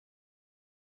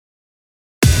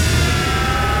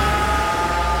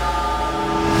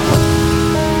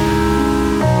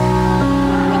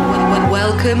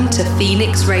Welcome to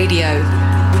Phoenix Radio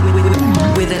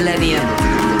with ILLENIUM.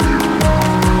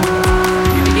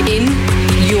 In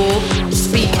your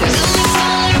speakers.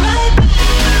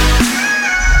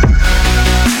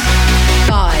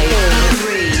 5, 4,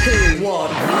 3, 2, 1.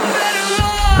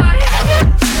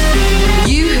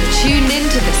 You have tuned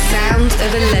into the sounds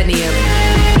of ILLENIUM.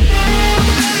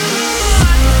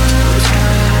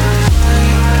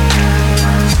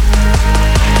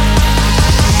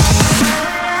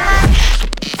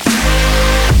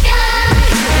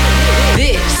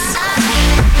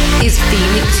 Is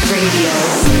Phoenix Radio.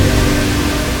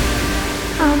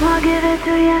 I'ma give it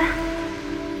to you.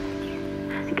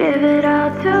 Give it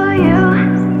all to you.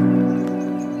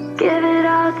 Give it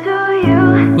all to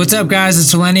you. What's up, guys?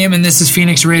 It's ILLENIUM, and this is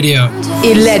Phoenix Radio.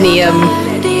 ILLENIUM.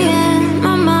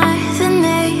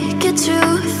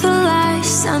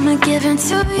 I'ma give it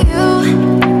to you.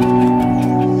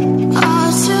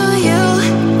 All to you.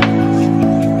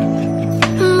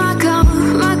 My calm,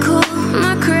 my cool,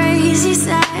 my crazy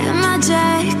side. My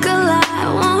Jekyll, I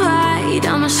won't hide.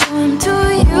 I'ma show him to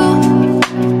you.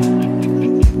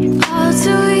 All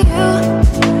to you.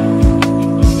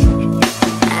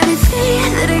 Everything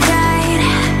that I got,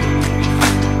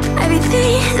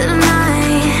 everything that I'm not,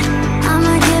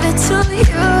 I'ma give it to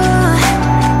you.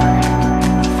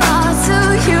 All to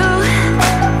you.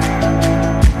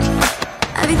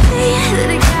 Everything that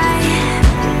I got,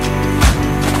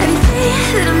 everything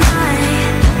that I'm not,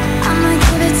 I'ma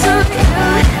give it to you.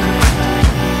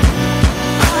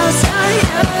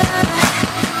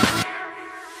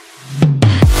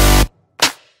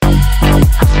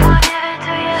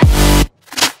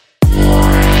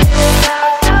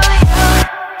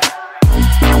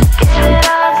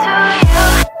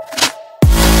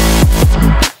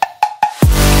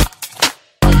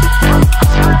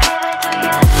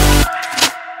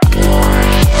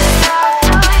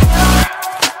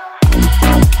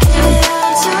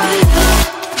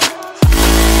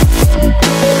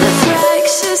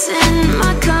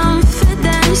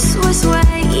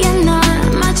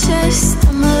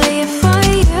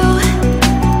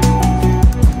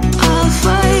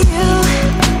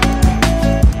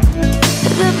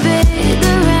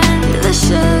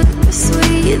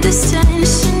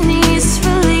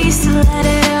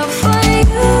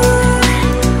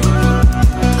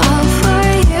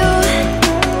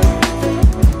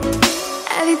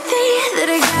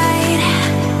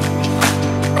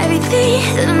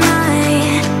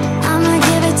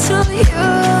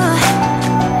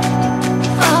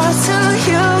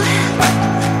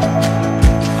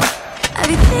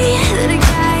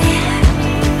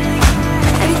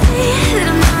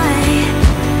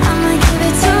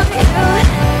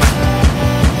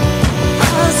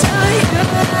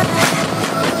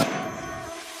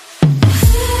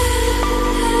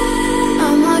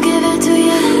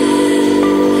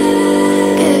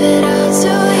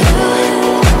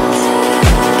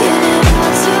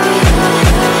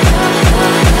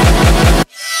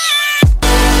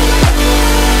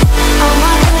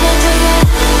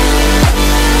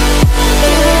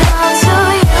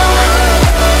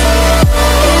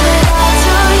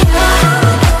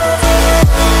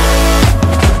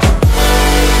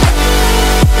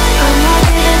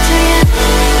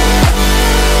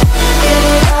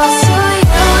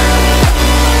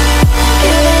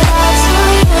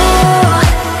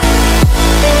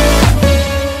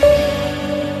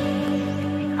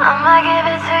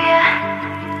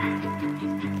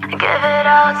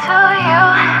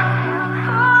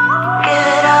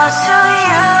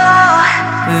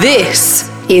 This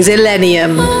is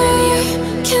ILLENIUM. I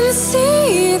can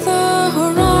see the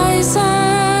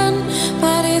horizon,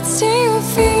 but it still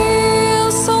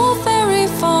feels so very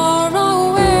far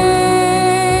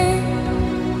away.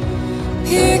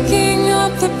 Picking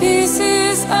up the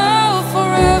pieces of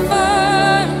forever.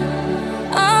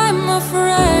 I'm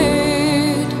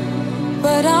afraid,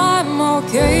 but I'm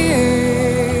okay.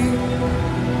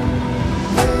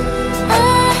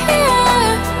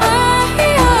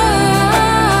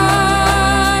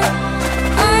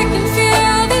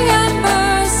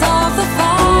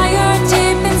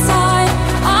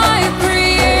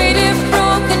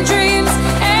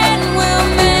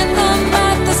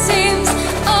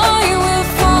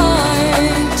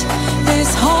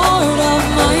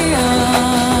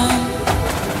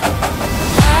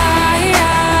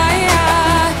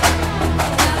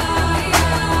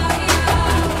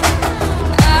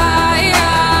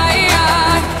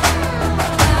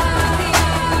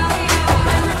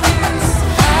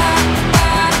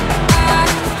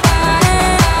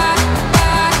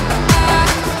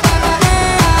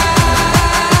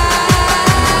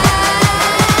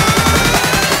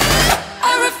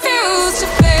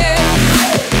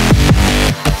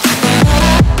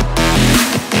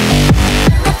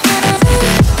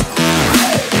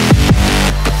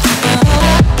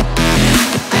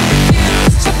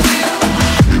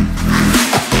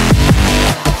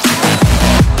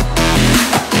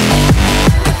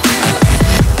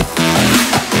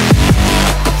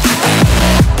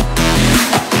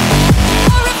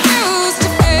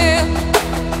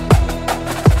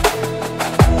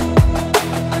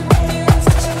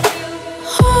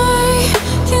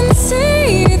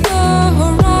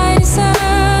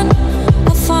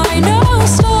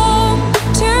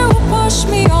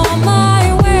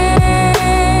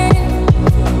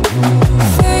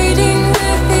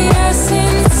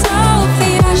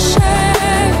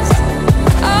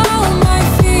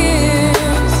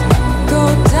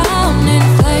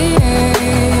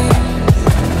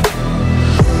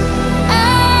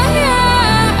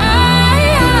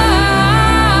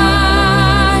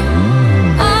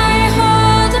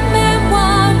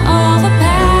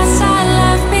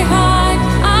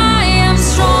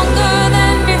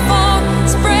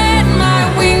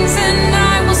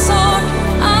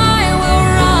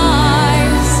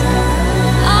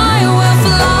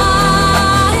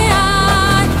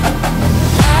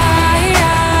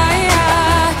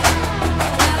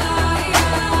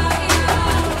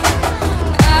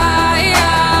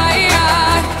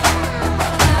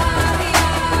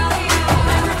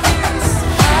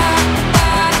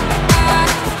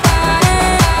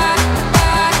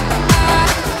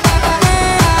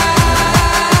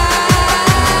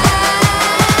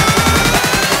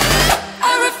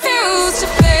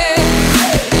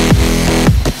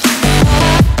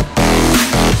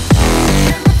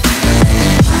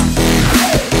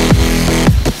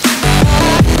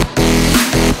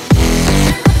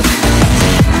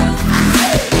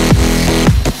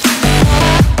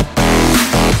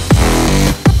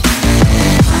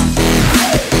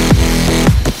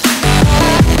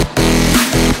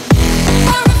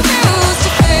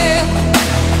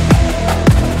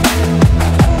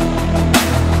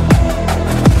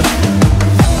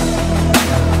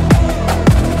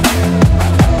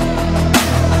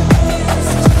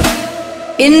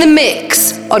 In the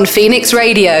mix on Phoenix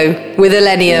Radio with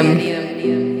ILLENIUM.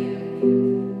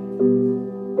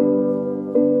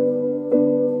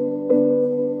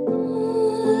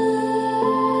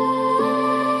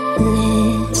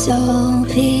 Little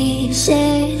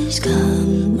pieces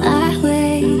come my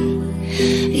way.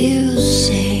 You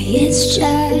say it's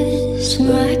just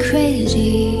my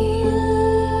crazy.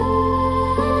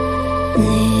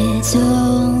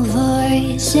 Little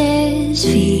voices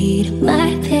feed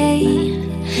my pain.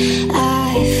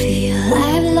 I feel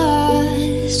I've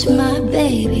lost my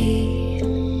baby.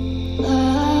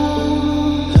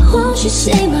 Won't you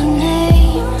say my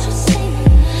name?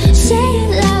 Say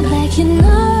it loud like you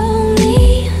know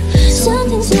me.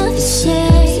 Something's not the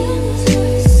same.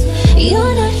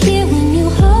 You're not here when you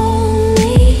hold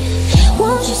me.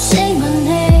 Won't you say my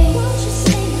name?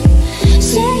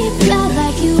 Say it loud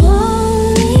like you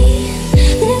own me.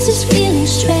 This is feeling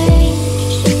strange.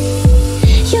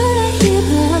 You're not here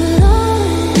but I'm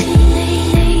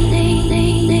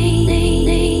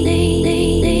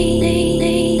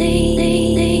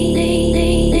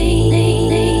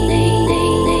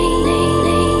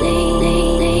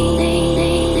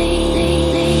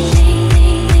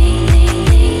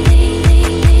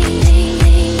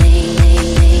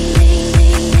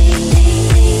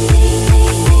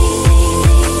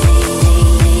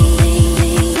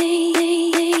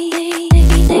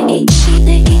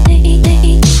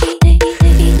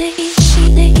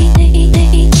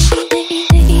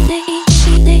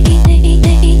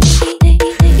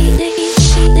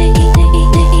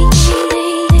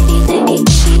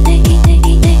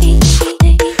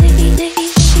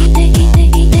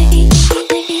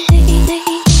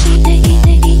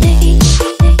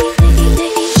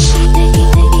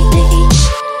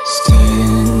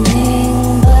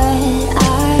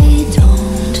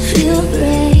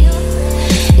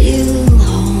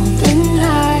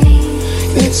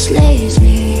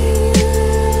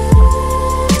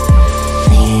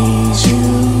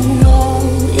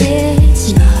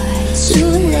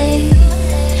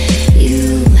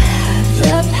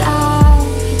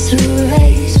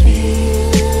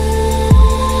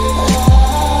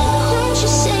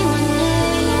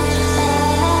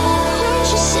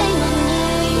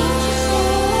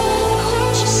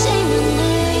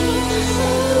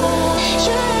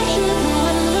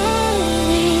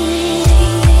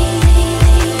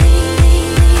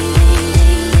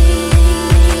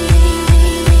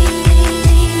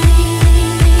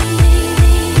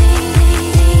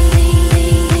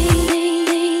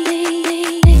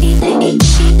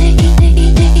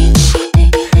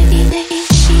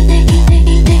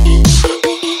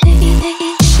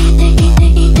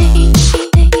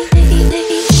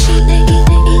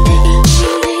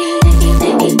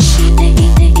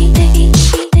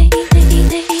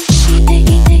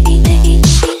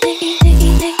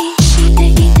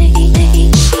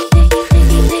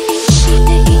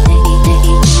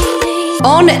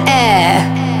On air,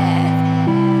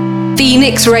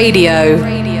 Phoenix Radio.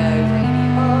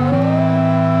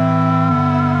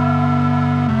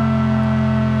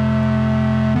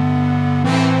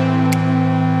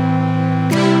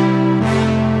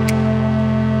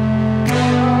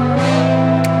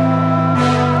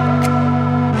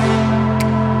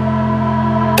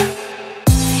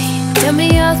 tell me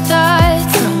your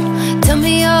thoughts, tell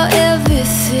me your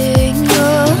everything.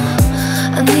 Oh,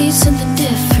 I need something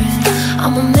different.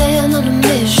 I'm a man on a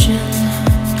mission.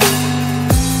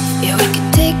 Yeah, we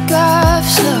could take off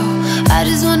slow. I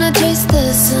just wanna chase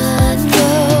the sun. Go.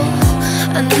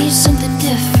 I need something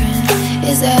different.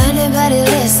 Is there anybody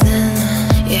listening?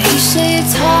 Yeah, you say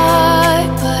it's hard,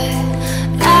 but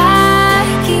I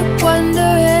keep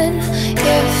wondering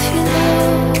if you know.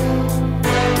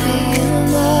 Do you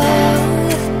know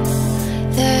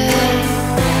that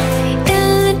in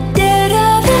the dead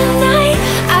of the night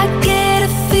I get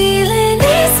a feeling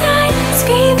inside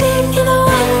screaming, you're the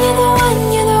one, you're the one,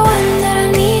 you're the one that I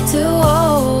need to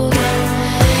hold.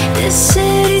 This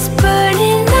city's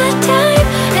burning my time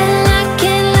and I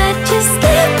can't let you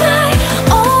slip by.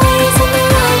 Always on the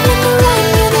run, you're the one,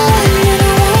 you're the one, you're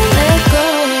the one.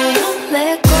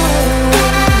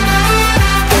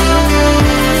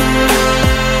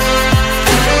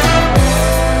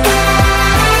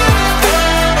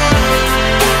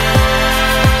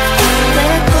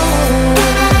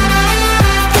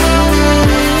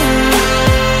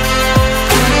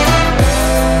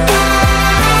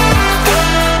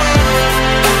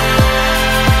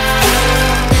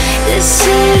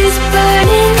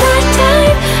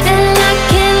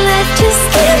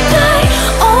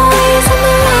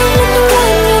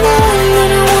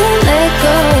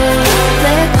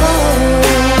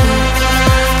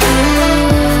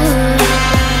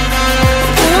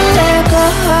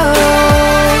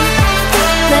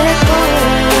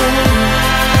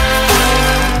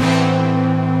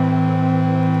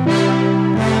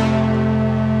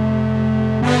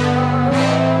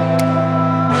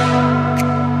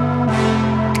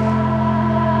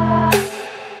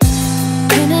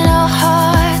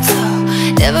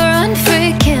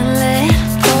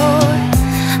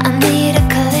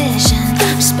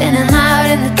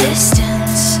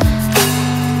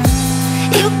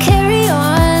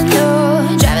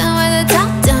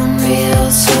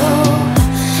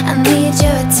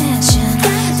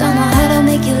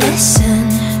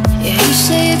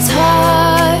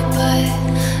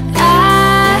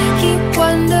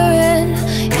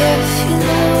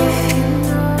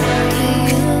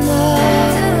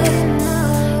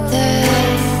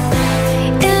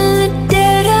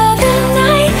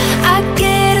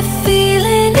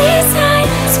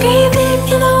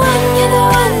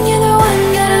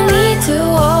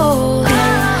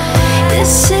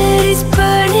 city's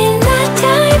burning my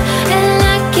time, and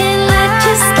I can't let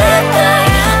you slip by.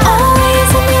 Always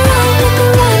on the run, on the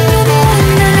run, on the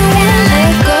run, and I won't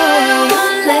let go,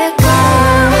 won't let go.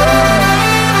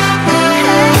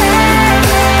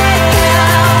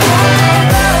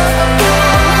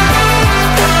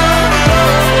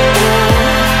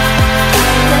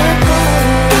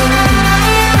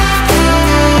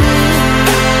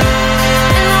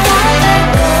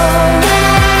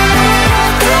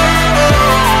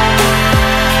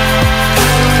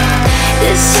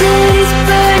 The city's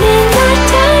burning my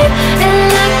time,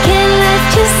 and I can't let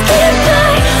you skip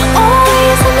by.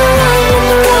 Always on the run, on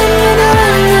the run, on the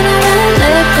run, and I won't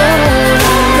let go,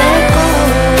 won't let go.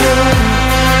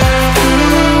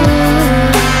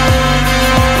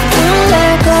 Won't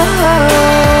let go,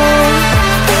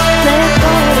 let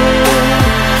go.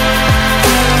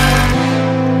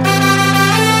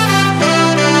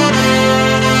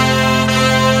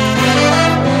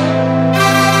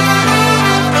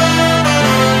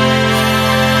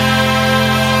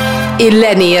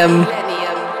 ILLENIUM.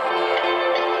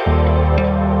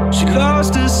 She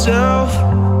lost herself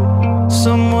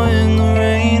somewhere in the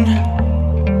rain.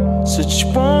 Said she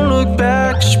won't look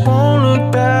back, she won't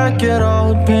look back at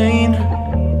all the pain.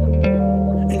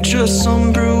 And just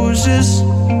some bruises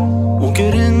won't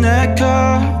get in that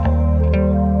car.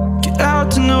 Get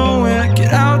out to nowhere,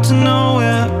 get out to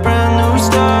nowhere. Brand new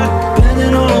start,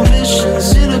 bending all missions,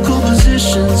 cynical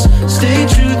positions. Stay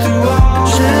true through all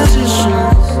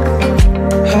transitions.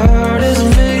 Heart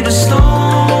isn't made of stone.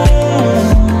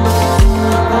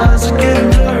 Eyes are getting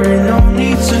blurry, no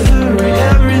need to hurry.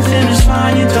 Everything is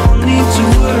fine, you don't need to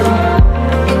worry.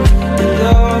 Your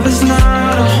love is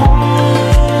not a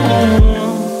home.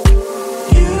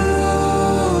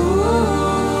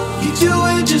 You're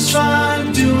doing just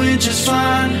fine, doing just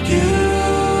fine.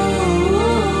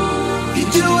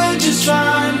 You're doing just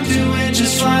fine, doing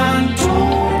just fine.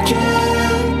 Don't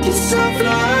get yourself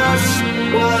lost.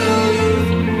 What are you?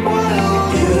 What are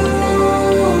you?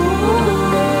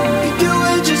 You're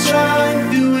doing just fine,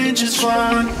 doing just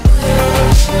fine.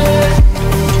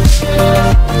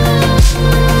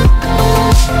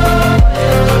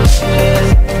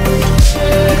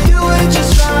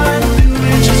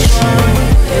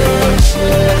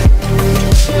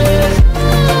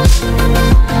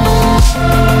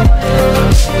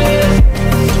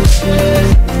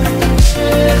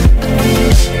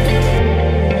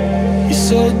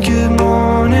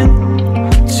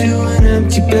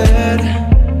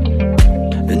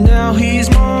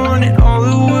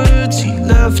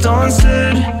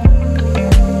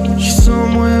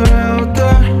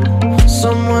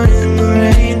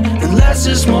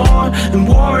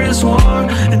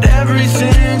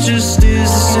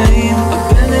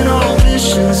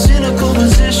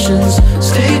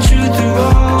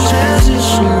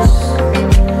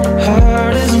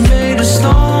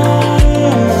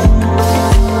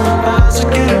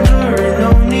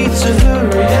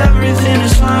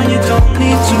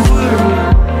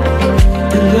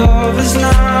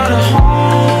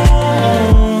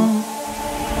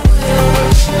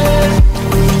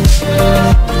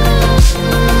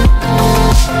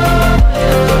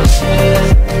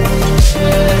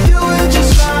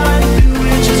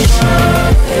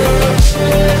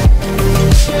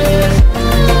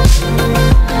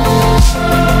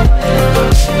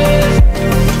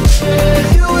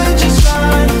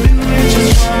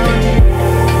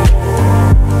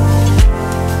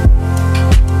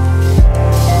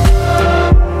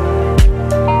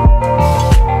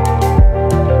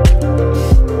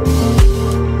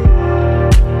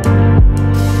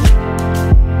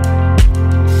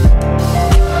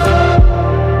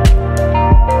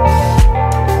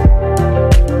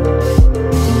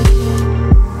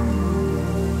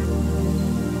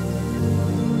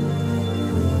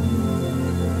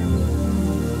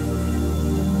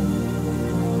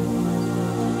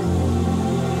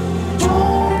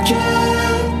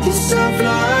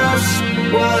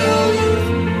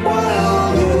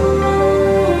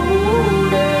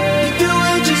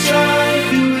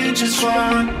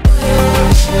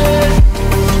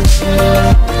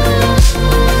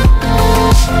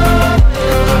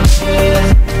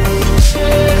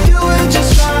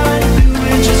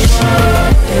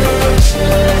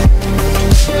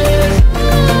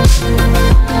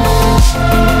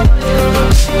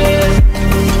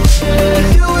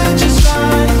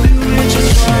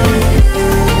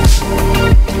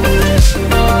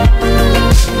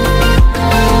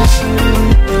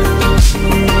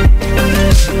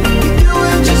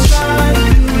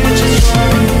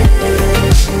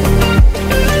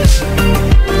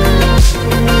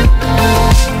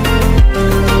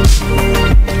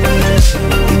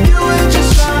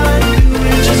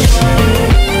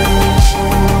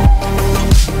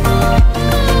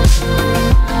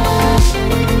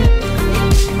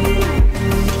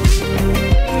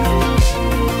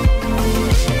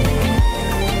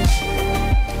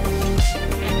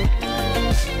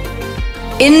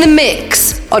 In the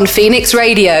mix on Phoenix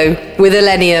Radio with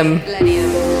ILLENIUM.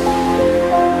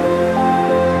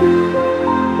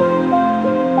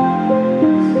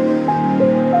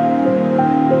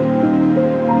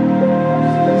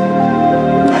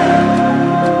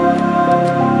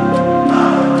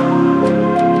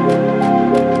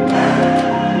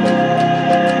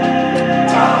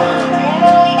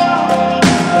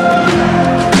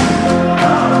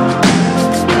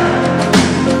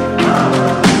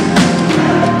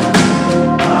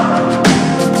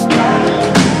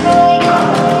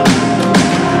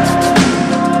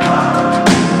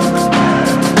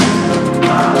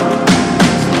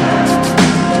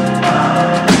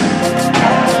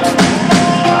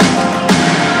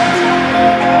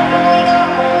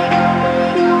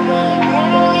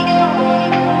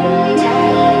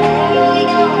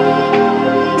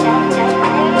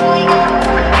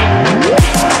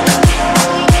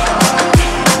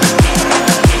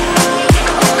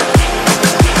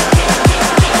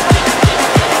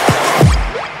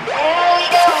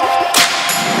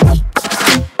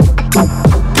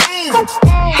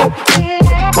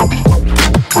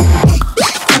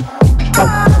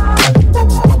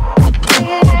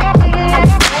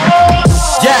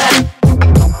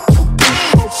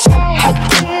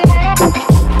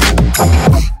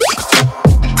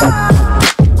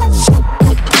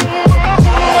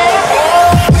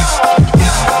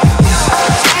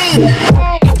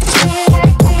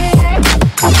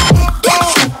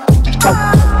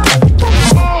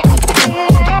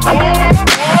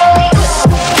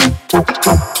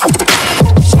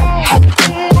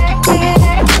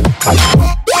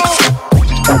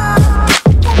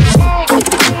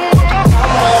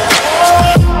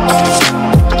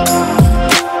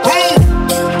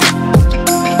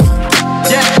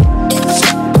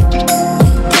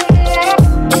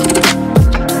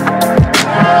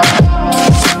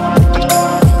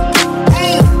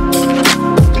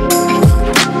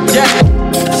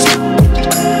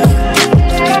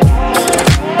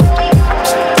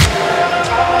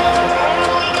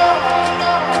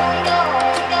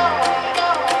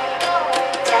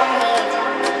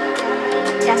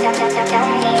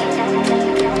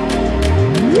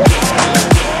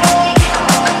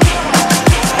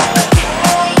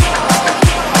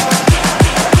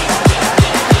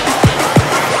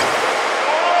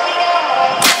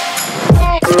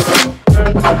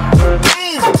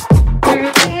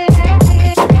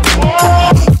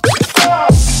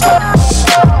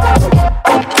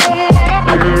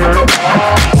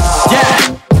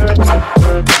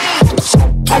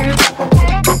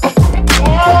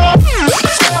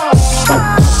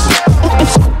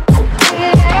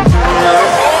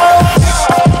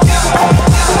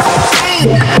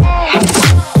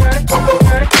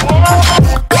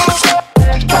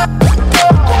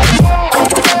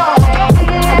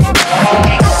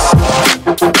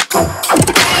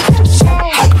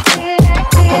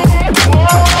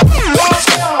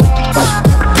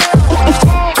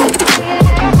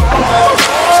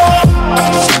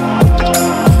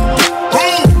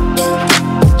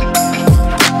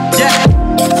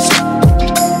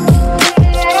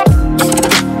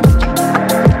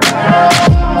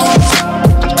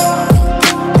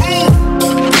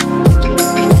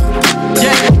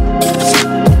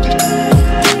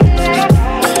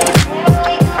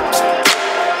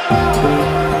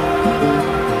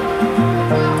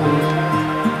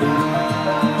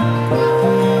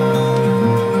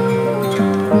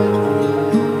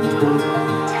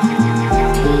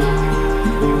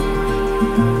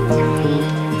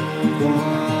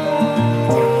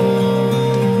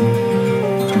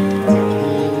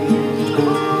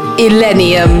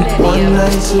 ILLENIUM. One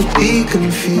night to be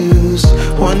confused,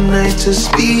 one night to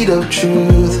speed up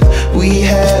truth. We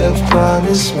had a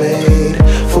promise made,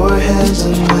 foreheads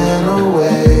and went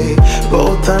away.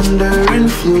 Both under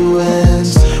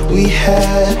influence, we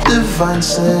had divine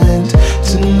scent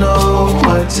to know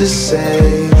what to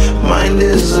say. Mind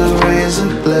is a razor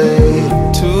blade,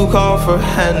 to call for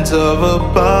hands of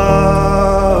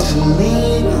above, to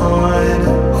lean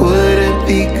on. Would it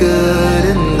be good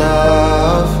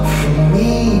enough for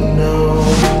me? No.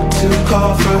 To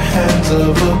call for hands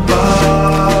of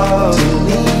above, to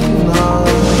lean on.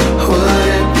 Would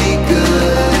it be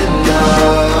good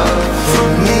enough for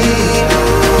me?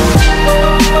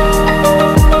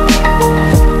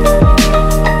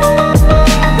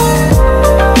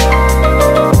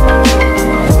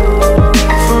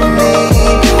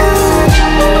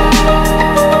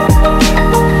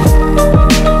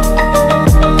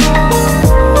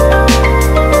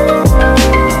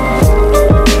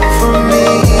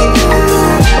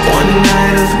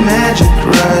 Magic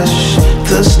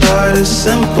The start a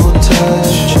simple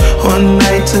touch, one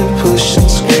night to push and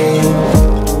scream,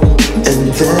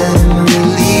 and then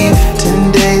relief,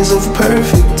 10 days of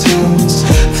perfect tunes.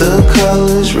 The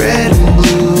colors red and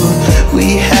blue,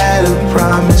 we had a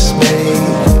promise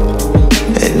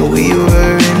made, and we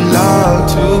were in love.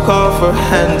 To call for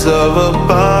hands of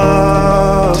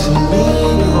above, to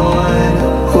lean on,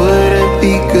 would it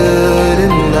be good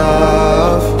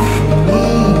enough for me?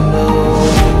 No.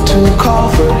 To call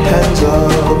for hands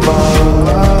of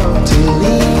above, to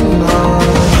lean on,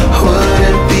 would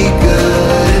it be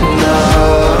good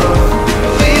enough?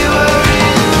 We were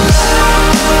in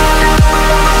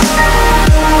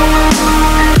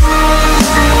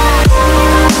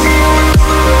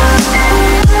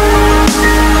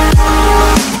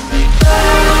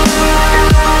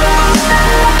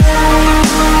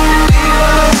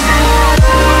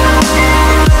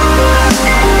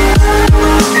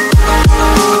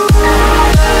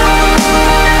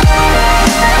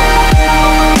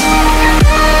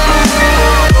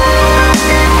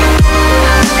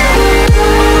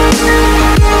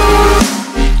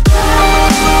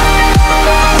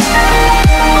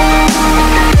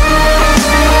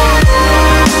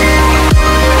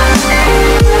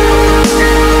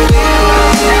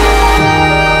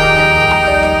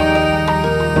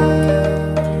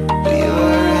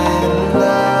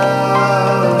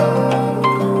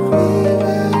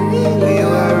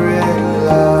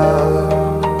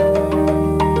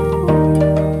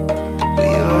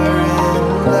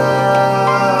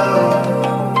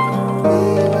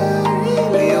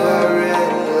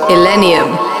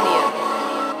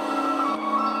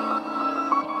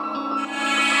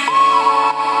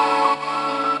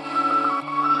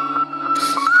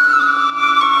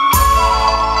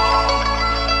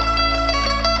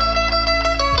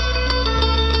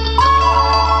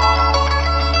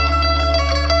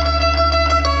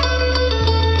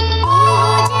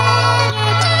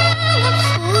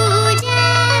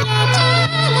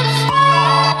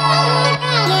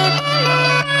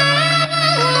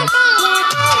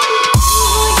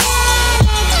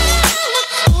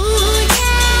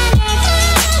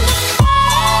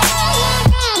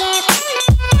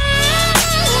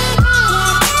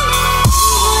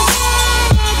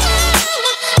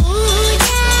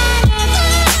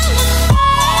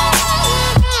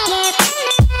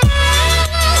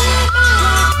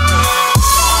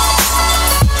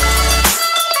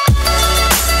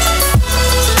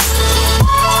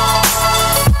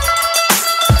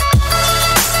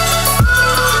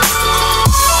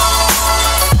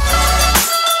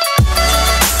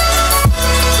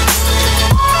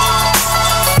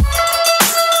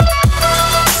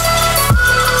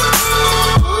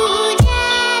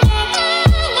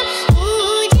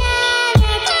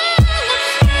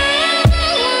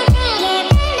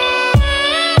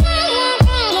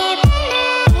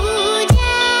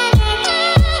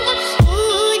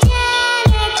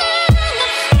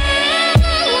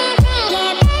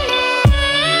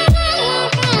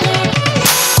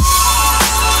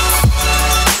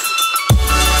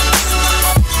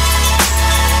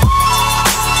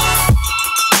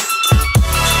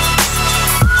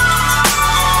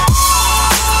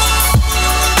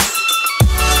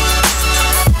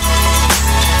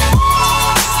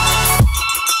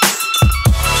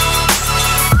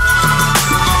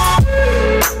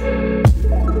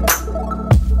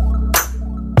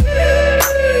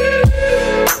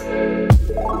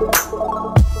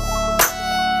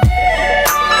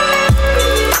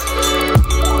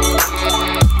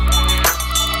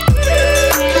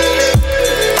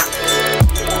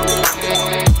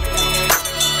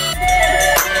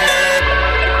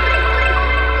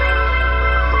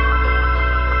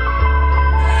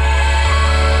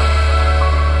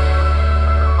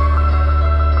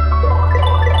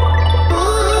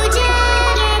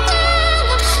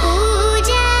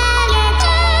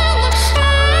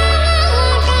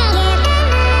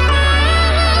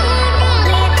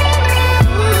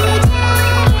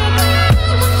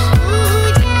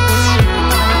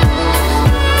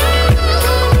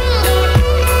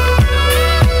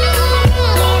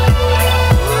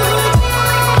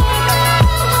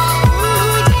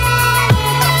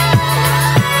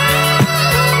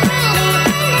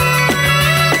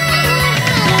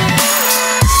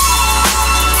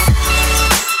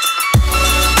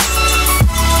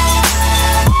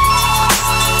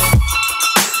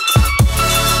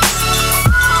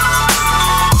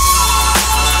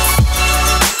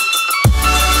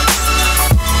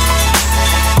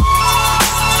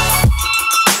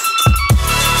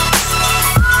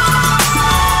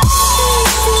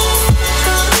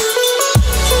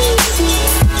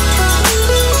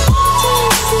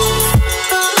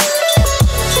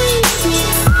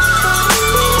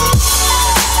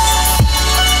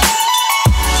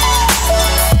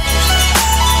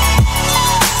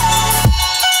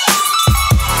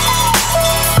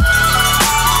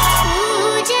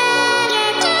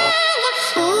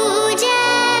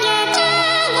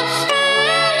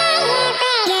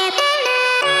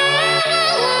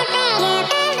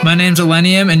My name's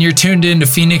ILLENIUM, and you're tuned in to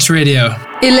Phoenix Radio.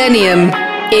 ILLENIUM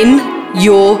in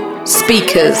your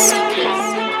speakers.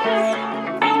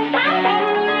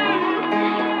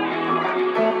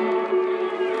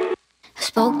 I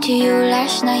spoke to you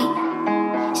last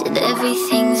night, said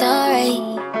everything's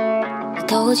alright. I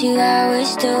told you I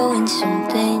was doing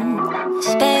something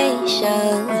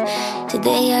special.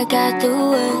 Today I got the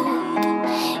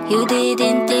word you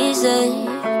didn't deserve.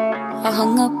 I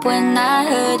hung up when I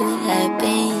heard what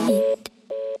happened.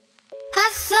 I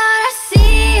thought I'd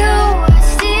see you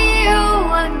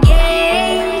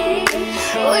again,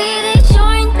 with a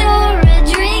joint or a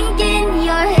drink in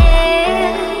your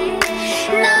hand.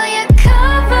 Now you're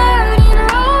covered in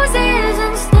roses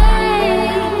and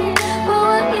stains. But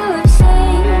what you have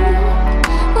said,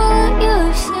 what you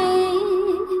have said.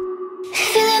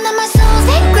 Feeling that my soul's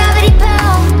like gravity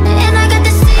bound, and I got the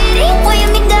city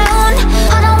weighing me down.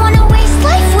 I don't wanna waste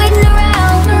life waiting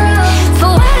around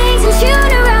for weddings and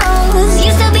funerals.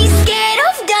 Used to be scared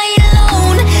of dying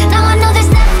alone. Now I know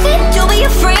there's nothing to be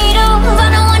afraid of. I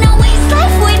don't wanna waste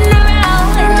life waiting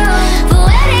around for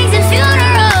weddings and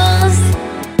funerals.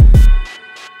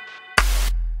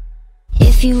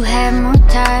 If you had more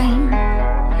time,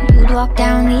 you'd walk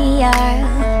down the aisle.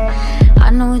 I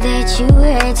know that you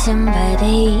heard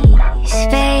somebody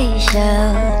special.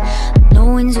 No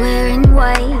one's wearing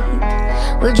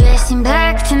white, we're dressed in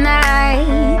black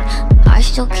tonight. I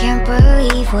still can't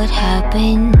believe what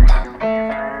happened.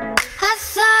 I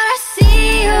thought I'd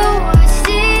see you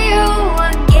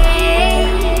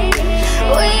again,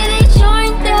 with a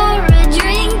joint or a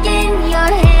drink in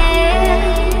your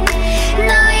hand.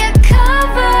 Now you're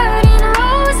covered in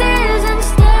roses and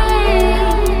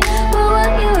stains. But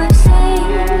what you have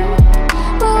said,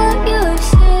 what you have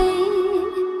said.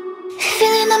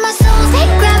 Feeling that my soul's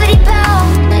like gravity bound,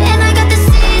 and I got the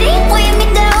city weighing me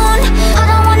down. I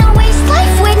don't wanna waste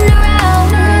life waiting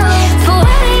around for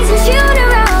weddings and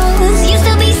funerals. Used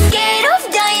to be scared of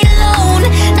dying alone.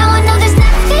 Now I know there's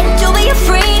nothing to be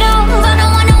afraid of. I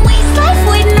don't wanna waste life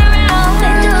waiting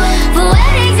around for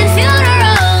weddings and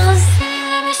funerals. Feeling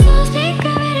that my soul's like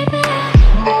gravity bound.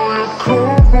 Oh, you're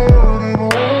covered in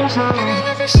roses. And I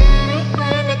got the city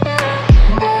weighing me down.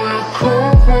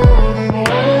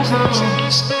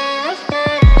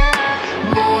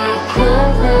 Oh, you're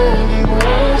covered in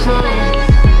roses.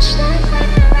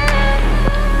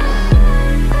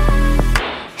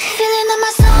 Feeling that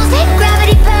my soul's like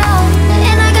gravity bound,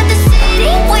 and I got the city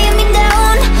weighing me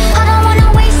down. I don't wanna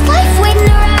waste life waiting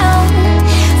around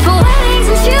for weddings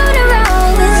and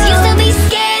funerals. Used to be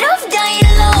scared of dying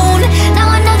alone. Now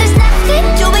I know there's nothing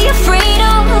to be afraid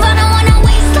of. I don't wanna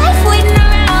waste life waiting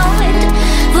around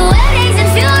for weddings and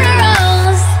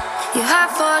funerals. You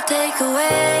have for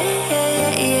takeaway,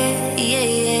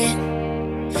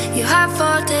 you have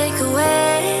for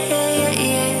takeaway,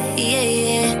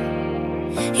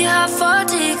 you have for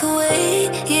takeaway,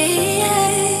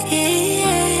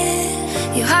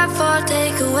 you have for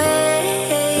takeaway.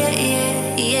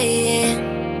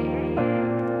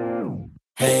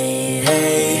 Hey,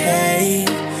 hey, hey,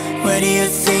 where do you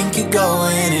think you're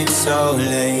going? It's so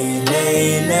late,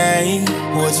 late, late.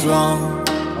 What's wrong?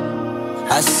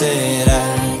 I said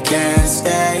I can't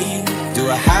stay. Do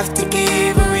I have to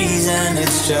give a reason?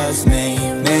 It's just me,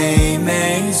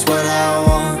 it's what I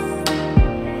want.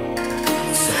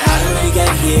 So how do we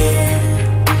get here?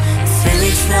 3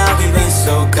 weeks now, we've been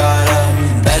so caught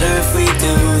up. Better if we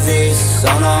do this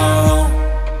on our own.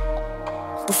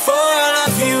 Before I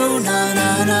love you, nah,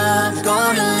 nah, nah, I'm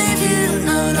gonna leave you,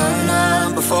 nah, nah,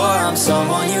 nah. Before I'm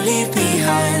someone you leave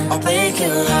behind, I'll break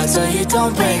your heart so you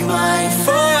don't break mine.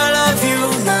 Before I love you,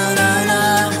 nah, nah,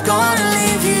 nah, I'm gonna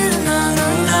leave you, nah,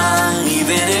 nah, nah.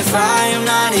 Even if I am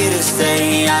not here to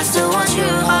stay, I still want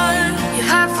your heart. You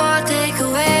have for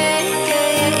takeaway,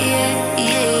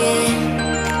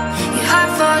 you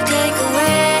have for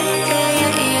takeaway,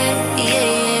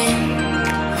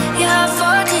 you have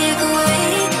for takeaway,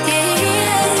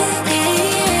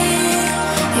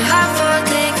 you have for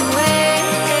takeaway,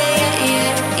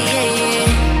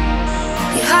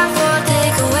 you have for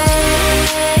takeaway.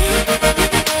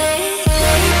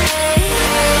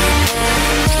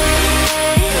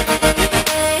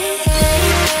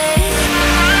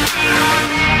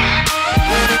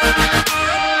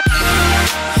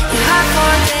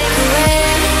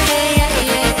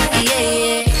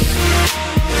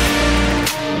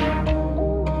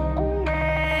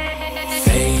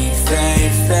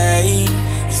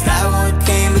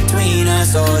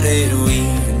 Or did we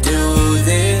do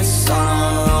this on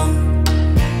our own?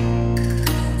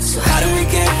 So how do we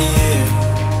get here?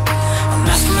 I'm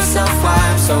asking myself why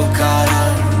I'm so caught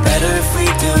up. Better if we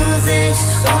do this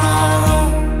on our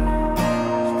own.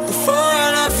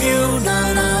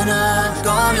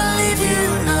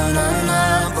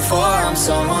 I'm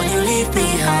someone you leave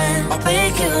behind. I'll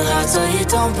break your heart so you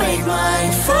don't break mine.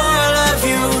 Before I love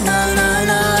you, nah, nah,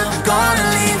 nah, I'm gonna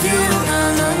leave you,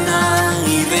 nah, nah, nah.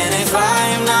 Even if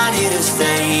I'm not here to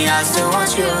stay, I still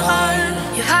want your heart.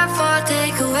 Your heart for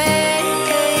takeaway,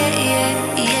 yeah,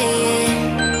 yeah,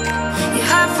 yeah. Your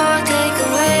heart for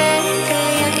takeaway,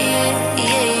 yeah, yeah,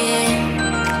 yeah.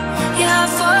 Your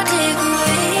heart for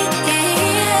takeaway, yeah,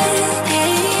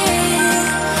 yeah.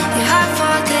 Your heart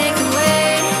for takeaway,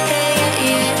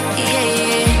 yeah,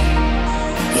 yeah.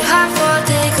 Your heart for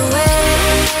takeaway.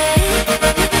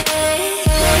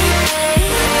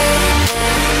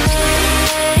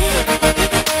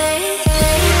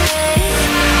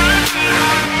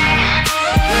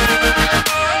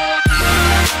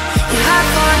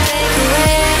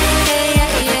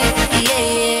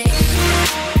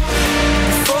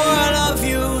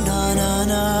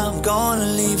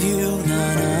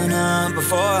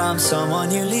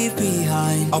 Someone you leave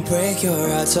behind. I'll break your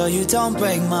heart so you don't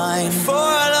break mine. Before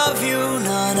I love you,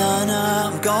 nah, nah, nah,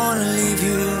 I'm gonna leave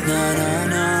you, nah, nah,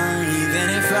 nah. Even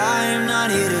if I'm not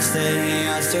here to stay,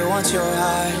 I still want your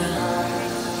heart.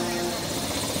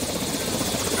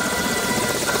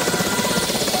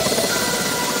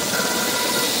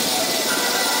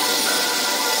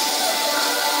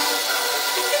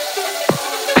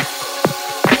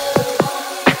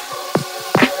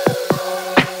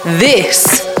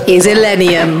 This is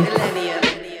ILLENIUM.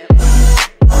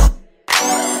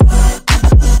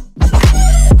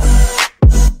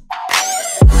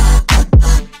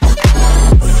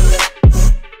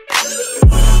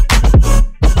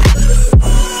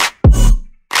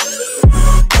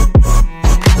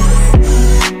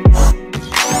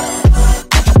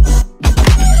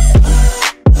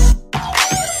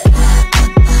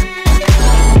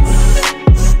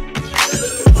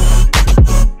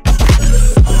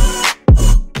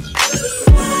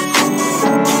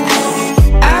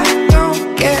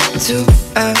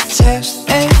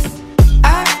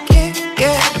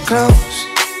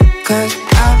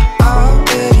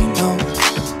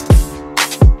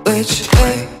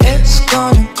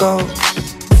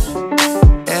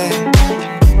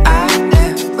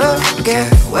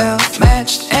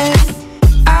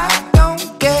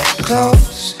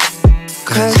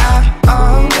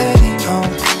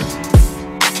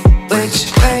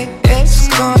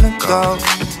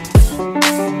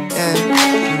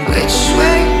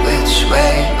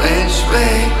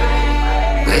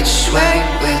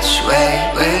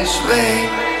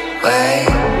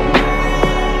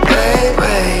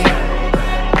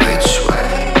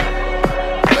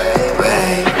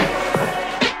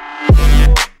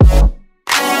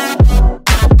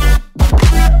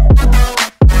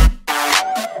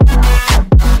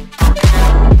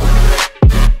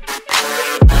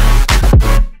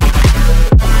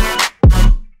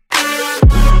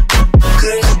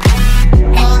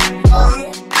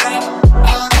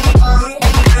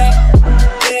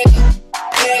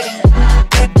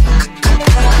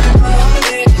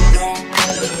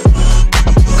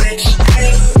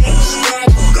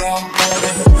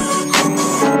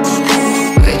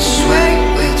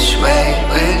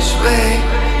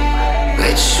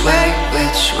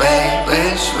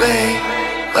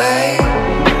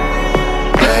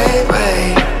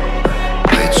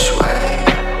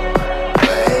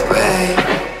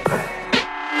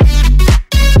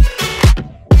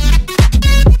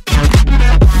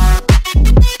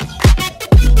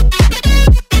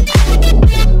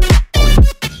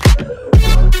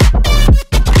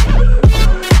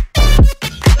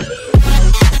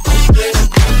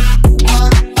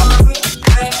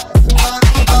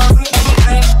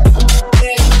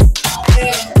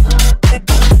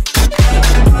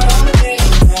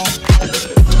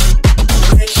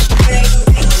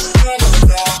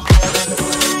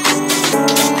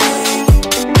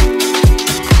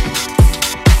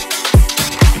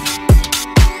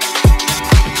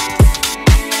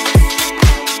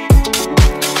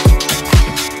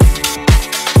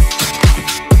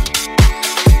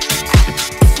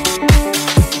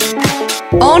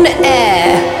 On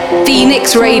air,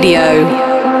 Phoenix Radio.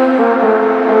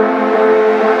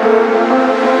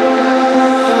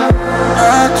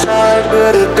 I tried,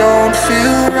 but it don't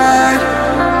feel right.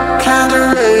 Can't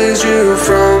erase you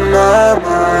from my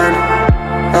mind.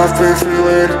 I've been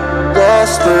feeling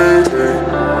lost lately.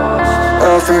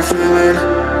 I've been feeling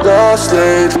lost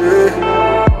lately.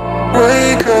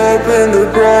 Wake up in the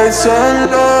bright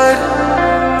sunlight.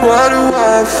 Why do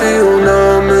I feel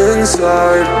numb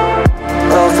inside?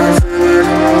 I've been feeling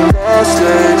lost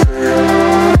lately.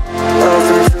 I've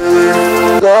been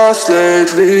feeling lost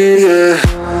lately, yeah.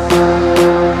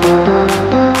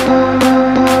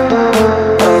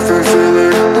 I've been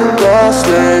feeling lost lost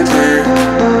lately.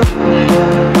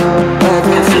 I've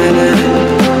been feeling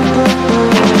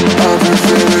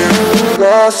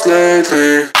lost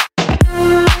lately.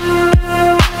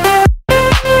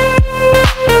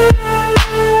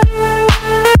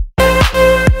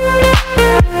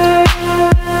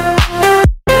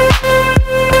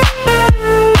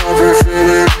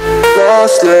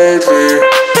 Lately.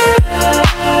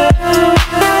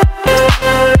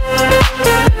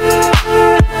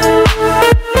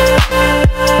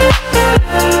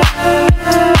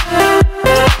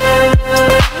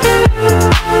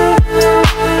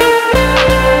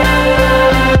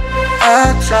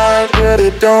 I tried but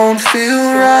it don't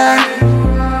feel right.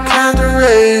 Can't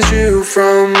erase you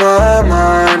from my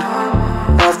mind.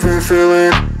 I've been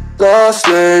feeling lost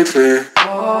lately.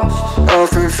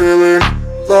 I've been feeling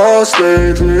lost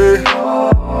lately.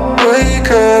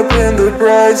 Wake up in the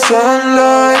bright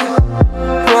sunlight.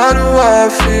 Why do I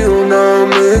feel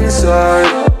numb inside?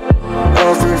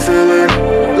 I've been feeling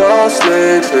lost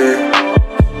lately.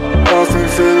 I've been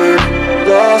feeling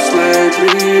lost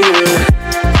lately, yeah.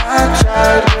 I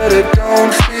tried but it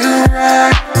don't feel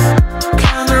right.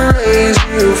 Can't erase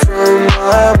you from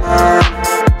my mind.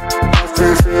 I've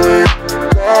been feeling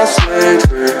lost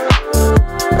lately.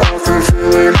 I've been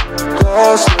feeling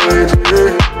lost lately.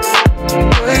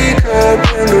 Wake up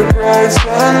in the bright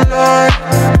sunlight.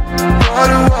 Why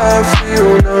do I feel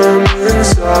numb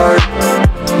inside?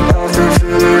 I've been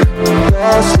feeling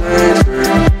lost lately.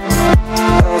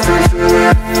 I've been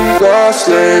feeling lost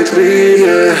lately,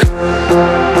 yeah.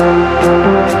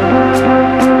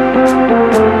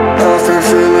 I've been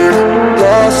feeling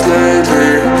lost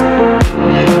lately.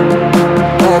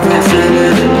 I've been feeling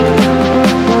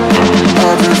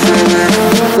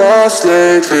lost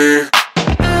lately.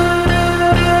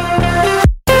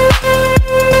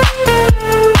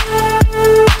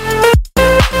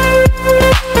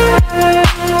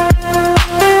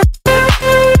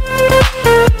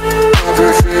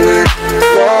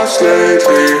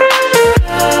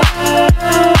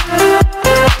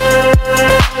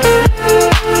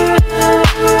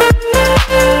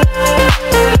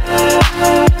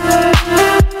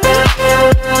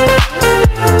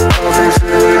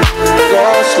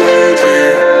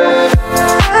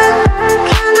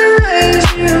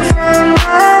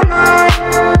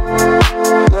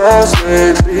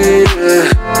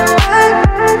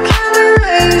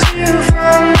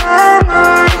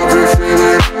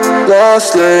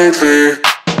 Lost lately.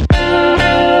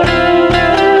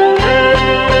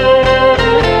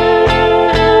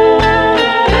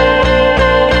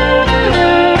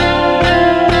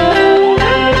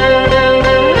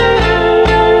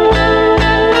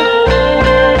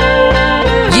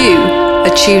 You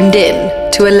are tuned in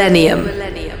to ILLENIUM.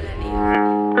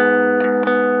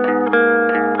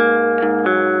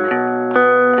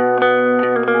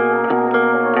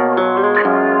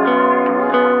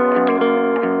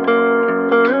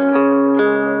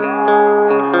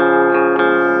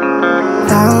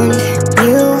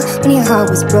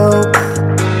 Was broke.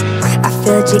 I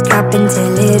filled your cup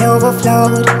until it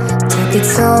overflowed. Took it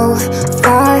so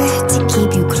far to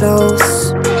keep you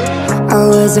close. I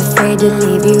was afraid to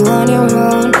leave you on your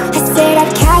own. I said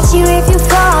I'd catch you if you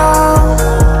fall,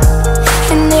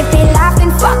 and if they laugh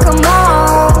then fuck 'em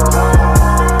all.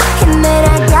 And then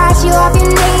I got you off your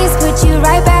knees, put you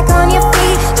right back on your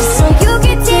feet, just so you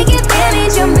could take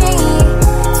advantage of me.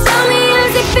 Tell me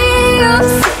how's it feel,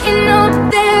 sitting up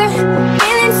there,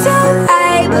 feeling so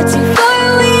high, but too far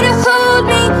away to hold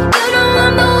me. You know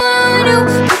I'm the one who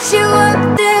put you up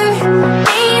there.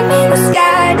 Name in the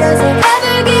sky, does it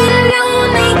ever get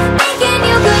lonely? Thinking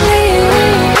you could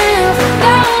live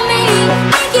without me.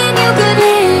 Thinking you could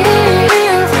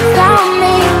live without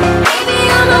me.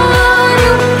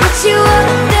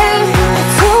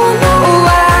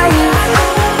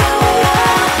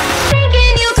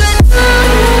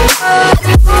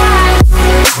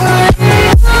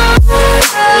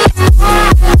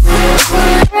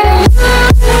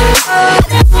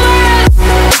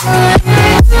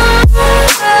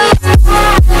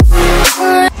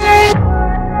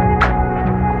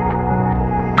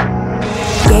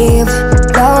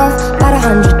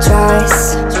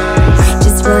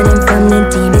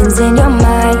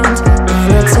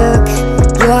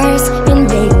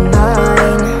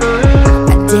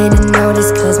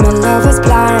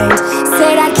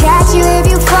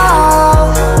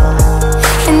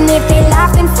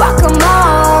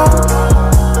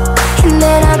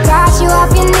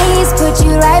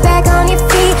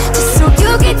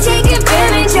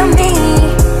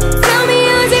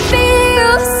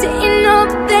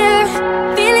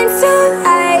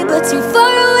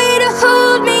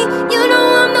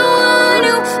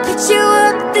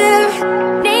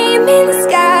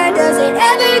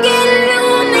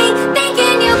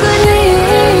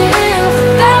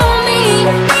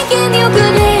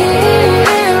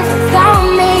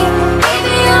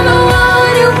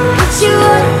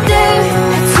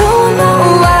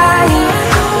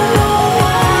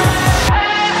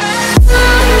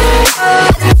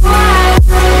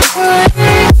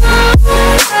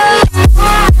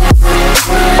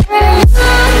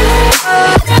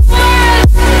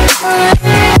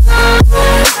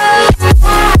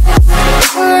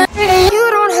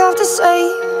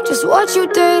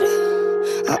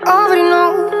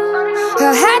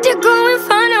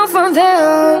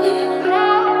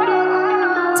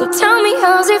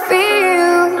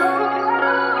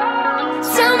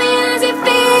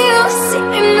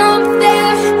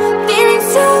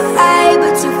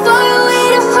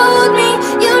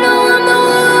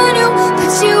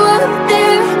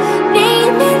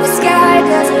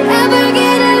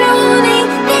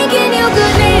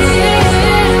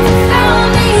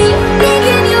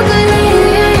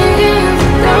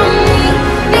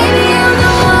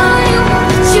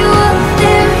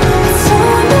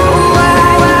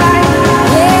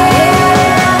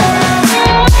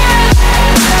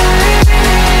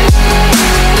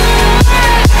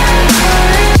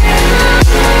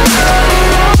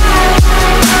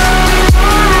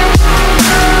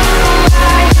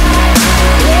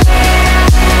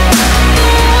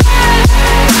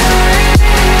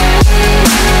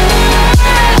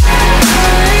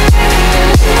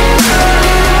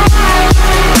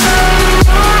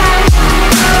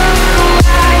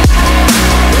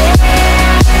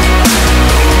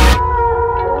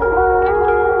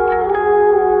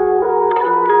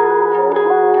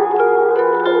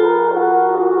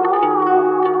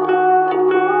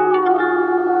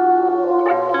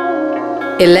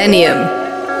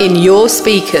 ILLENIUM in your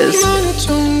speakers.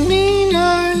 Monotone me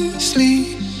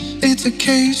nicely. It's a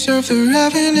case of the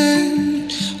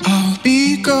revenant. I'll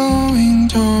be going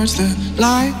towards the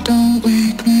light, don't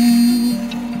wake me.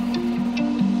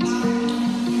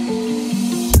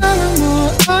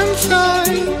 Paramore, I'm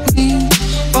fighting.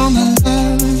 All my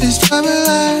love is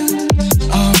turbulent.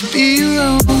 I'll be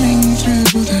roaming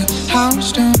through the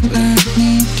house, don't let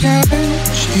me catch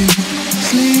you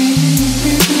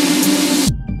sleeping.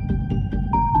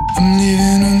 I'm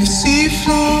living on the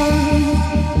seafloor.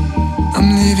 I'm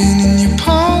living in your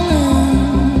parlor,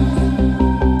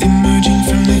 emerging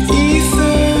from the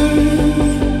ether.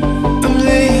 I'm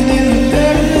laying in the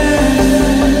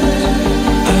bedroom.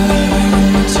 I love it when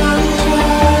my tongue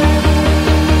flies,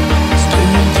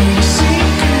 spilling through the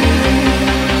secrets.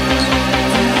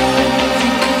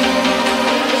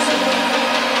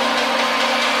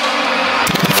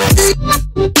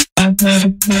 I've never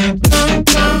been.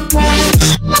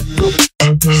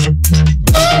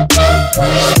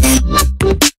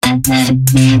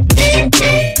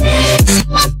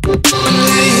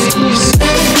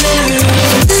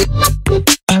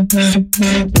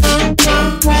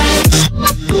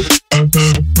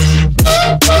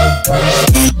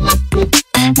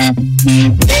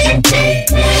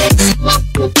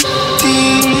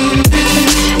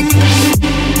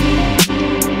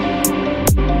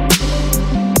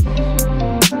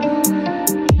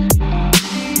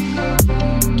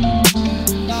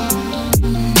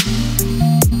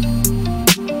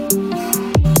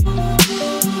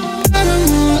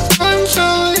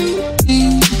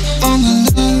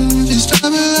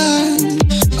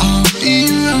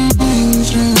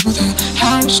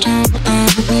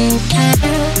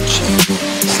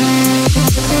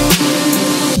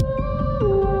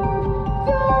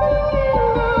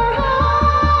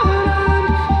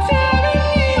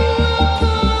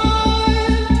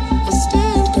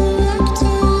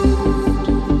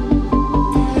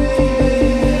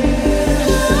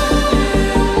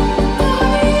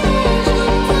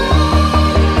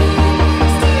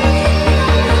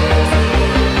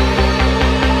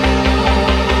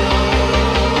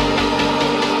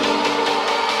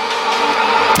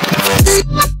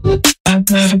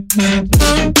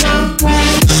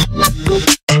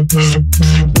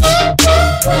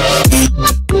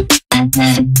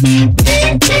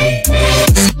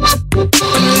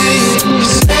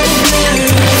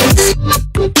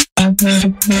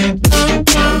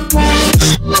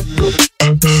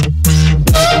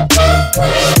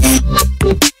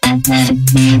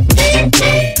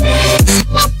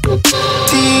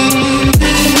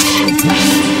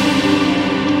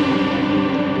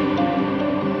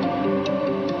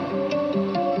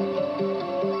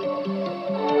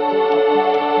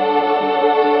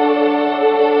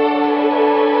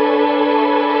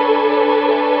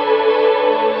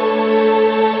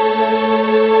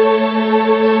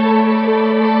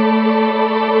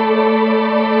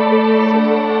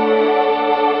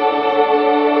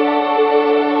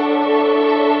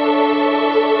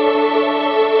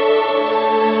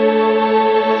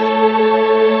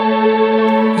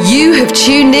 You have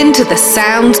tuned into the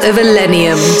sounds of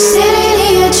ILLENIUM. Sitting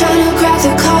here trying to crack the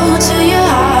code to your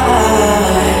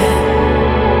heart.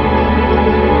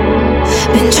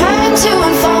 Been trying to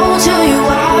unfold who you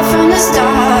are from the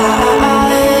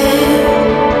start.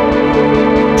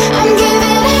 I'm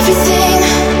giving everything,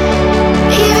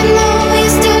 even though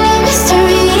you're still a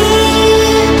mystery.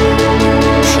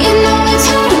 You know it's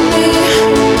hurting me,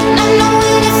 not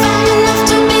knowing if I'm enough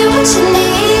to be what you need.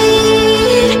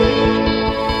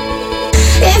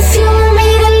 If you want me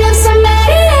to love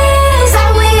somebody else, I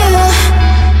will.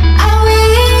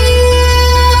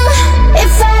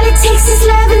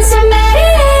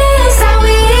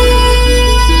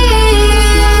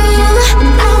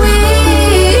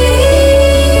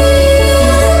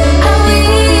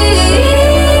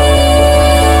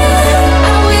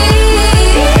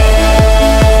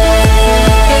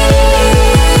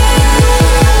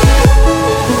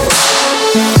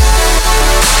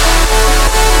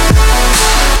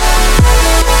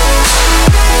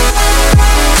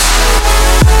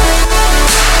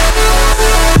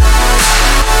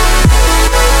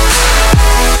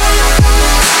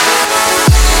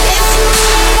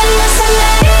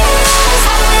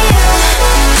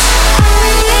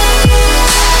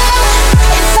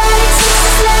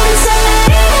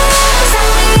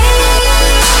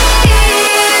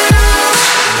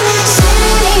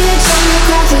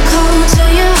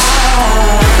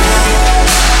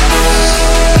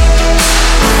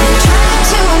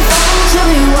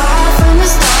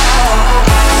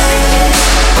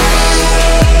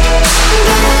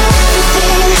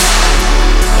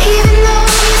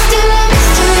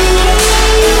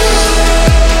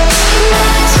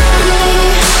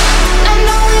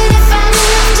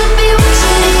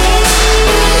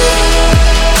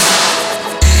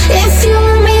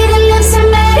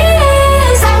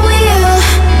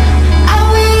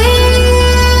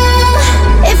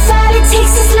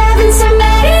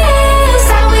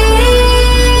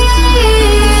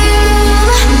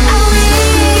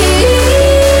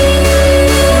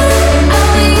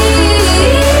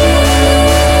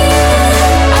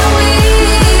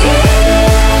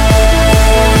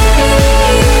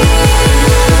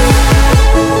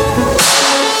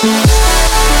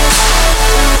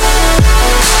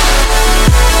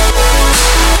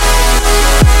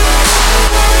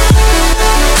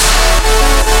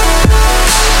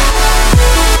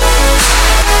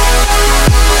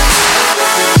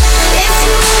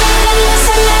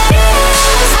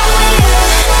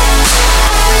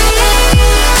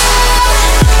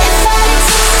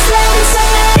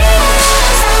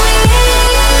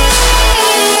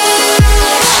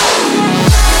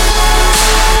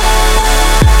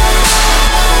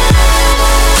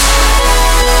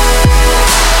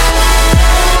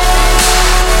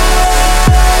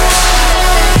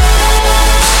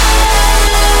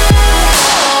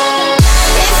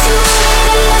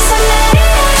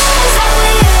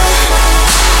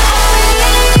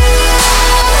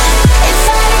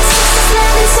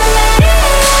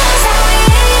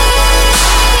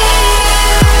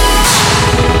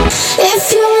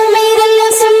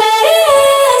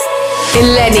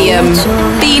 ILLENIUM,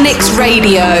 Phoenix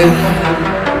Radio.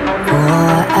 4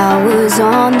 hours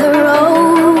on the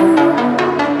road,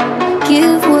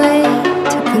 give way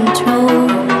to control.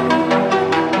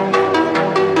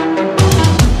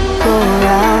 Go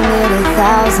around it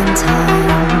 1,000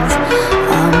 times,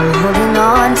 I'm holding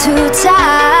on too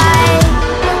tight.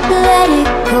 Let it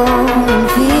go and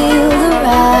feel the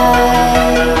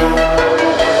ride.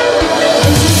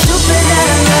 Is it stupid that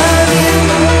I love you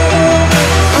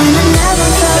when I never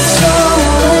felt so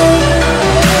away?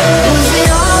 Was it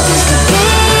all just a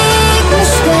big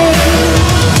mistake?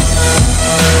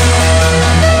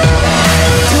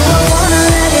 Do I wanna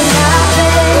let it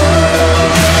happen?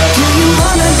 Do you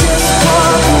wanna just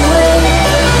walk away?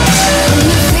 When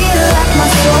you feel like my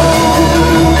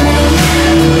soulmate?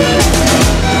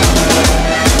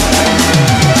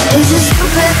 Is it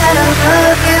stupid that I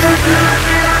love you?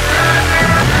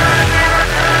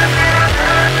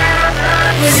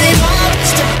 Was it all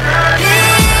just a big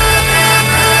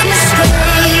mistake?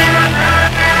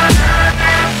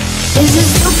 Is it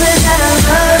stupid that I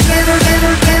love you?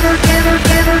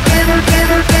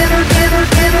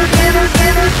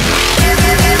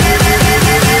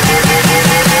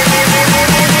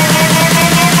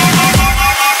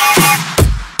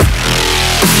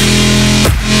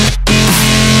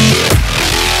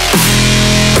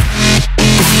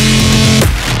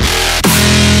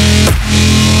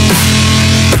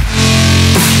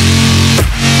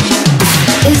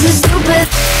 Is it stupid?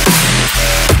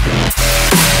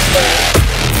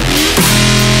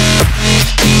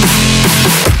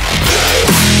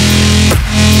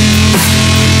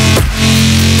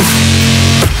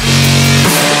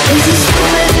 Is it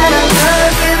stupid that I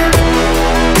love you?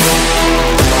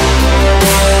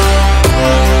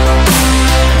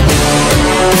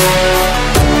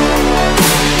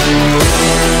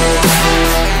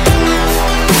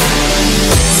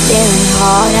 Staring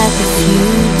hard at the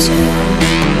future,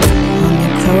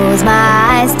 close my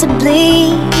eyes to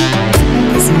bleed.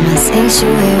 This is my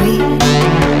sanctuary,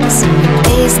 some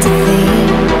place to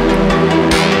think.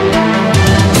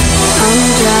 I'm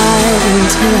driving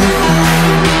till I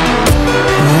find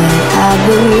what I've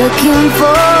been looking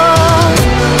for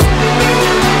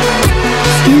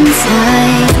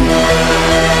inside.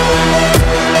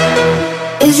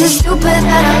 Is it stupid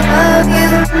that I love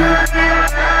you?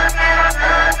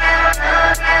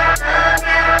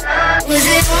 Was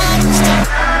it all just a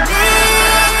big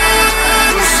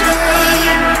mistake?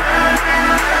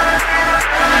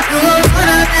 Do I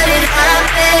wanna let it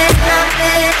happen?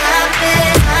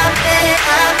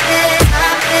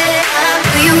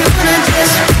 Do you wanna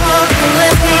just walk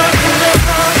away?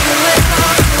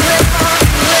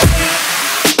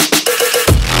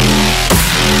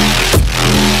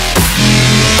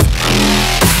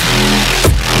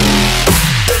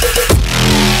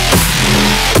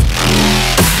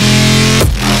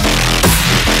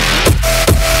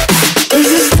 Is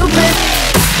it stupid?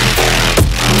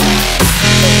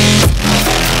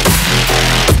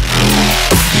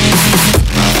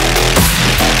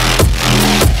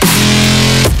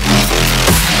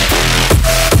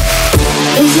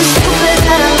 Is it stupid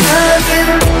that I love you?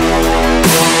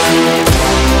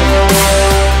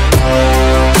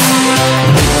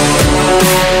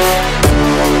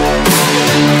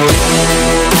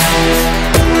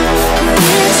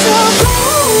 It's so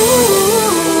cold,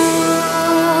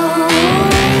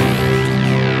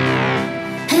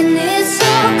 and it's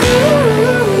so cool.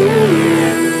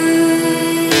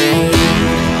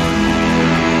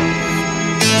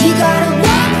 You gotta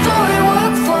work for it,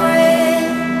 work for it.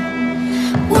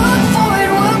 Work for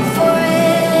it, work for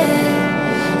it.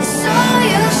 It's all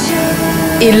you should.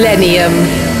 ILLENIUM.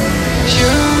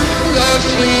 You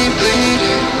left me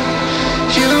bleeding.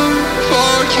 You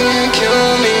can't kill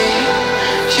me.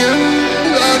 You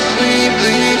left me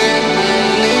bleeding.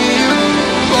 Only you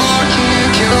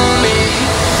can't kill me.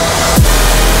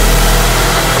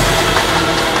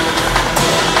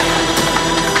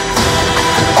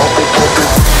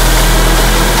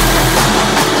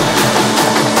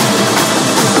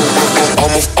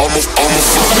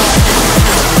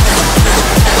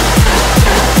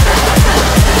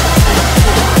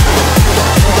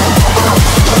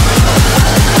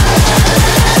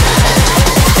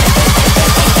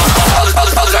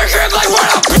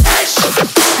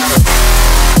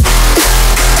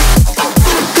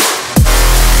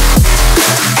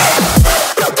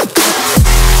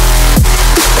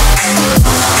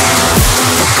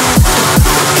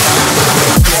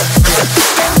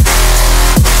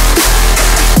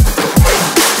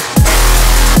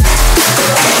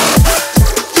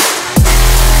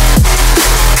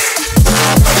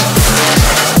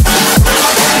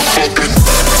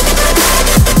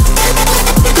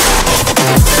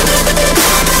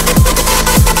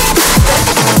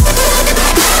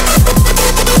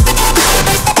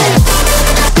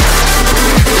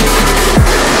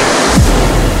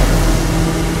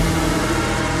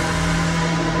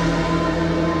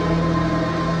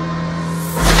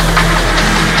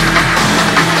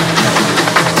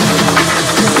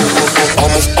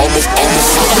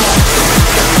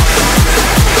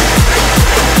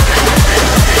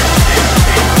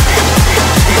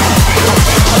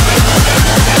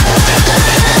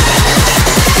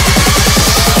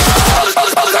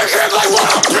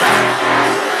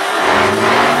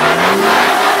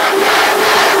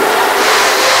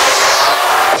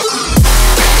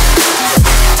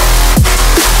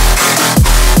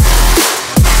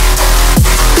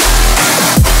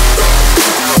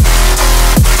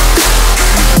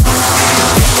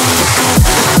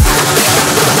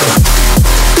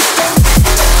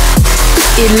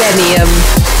 ILLENIUM.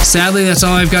 Sadly, that's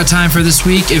all I've got time for this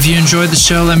week. If you enjoyed the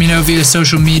show, let me know via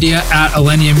social media at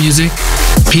ILLENIUM Music.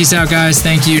 Peace out, guys.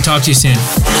 Thank you. Talk to you soon.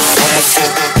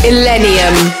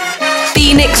 ILLENIUM.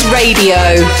 Phoenix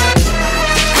Radio.